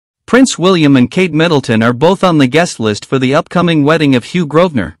Prince William and Kate Middleton are both on the guest list for the upcoming wedding of Hugh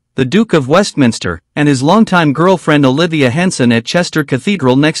Grosvenor, the Duke of Westminster, and his longtime girlfriend Olivia Henson at Chester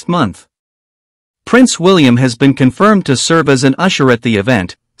Cathedral next month. Prince William has been confirmed to serve as an usher at the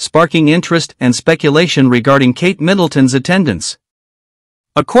event, sparking interest and speculation regarding Kate Middleton's attendance.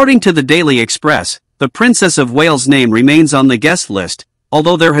 According to the Daily Express, the Princess of Wales' name remains on the guest list,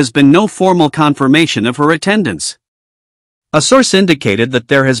 although there has been no formal confirmation of her attendance. A source indicated that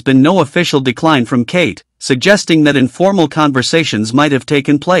there has been no official decline from Kate, suggesting that informal conversations might have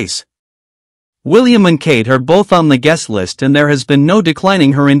taken place. William and Kate are both on the guest list and there has been no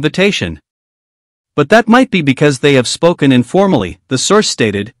declining her invitation. But that might be because they have spoken informally, the source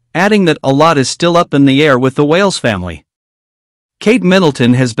stated, adding that a lot is still up in the air with the Wales family. Kate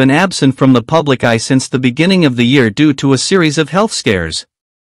Middleton has been absent from the public eye since the beginning of the year due to a series of health scares.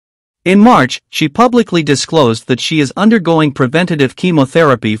 In March, she publicly disclosed that she is undergoing preventative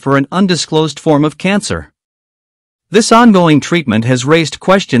chemotherapy for an undisclosed form of cancer. This ongoing treatment has raised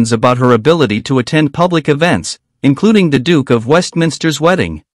questions about her ability to attend public events, including the Duke of Westminster's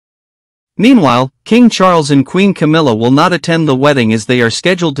wedding. Meanwhile, King Charles and Queen Camilla will not attend the wedding as they are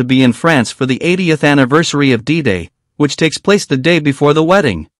scheduled to be in France for the 80th anniversary of D-Day, which takes place the day before the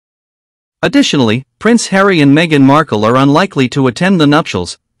wedding. Additionally, Prince Harry and Meghan Markle are unlikely to attend the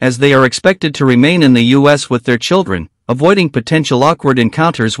nuptials, as they are expected to remain in the US with their children, avoiding potential awkward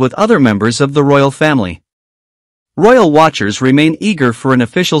encounters with other members of the royal family. Royal watchers remain eager for an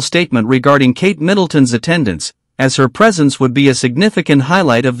official statement regarding Kate Middleton's attendance, as her presence would be a significant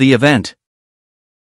highlight of the event.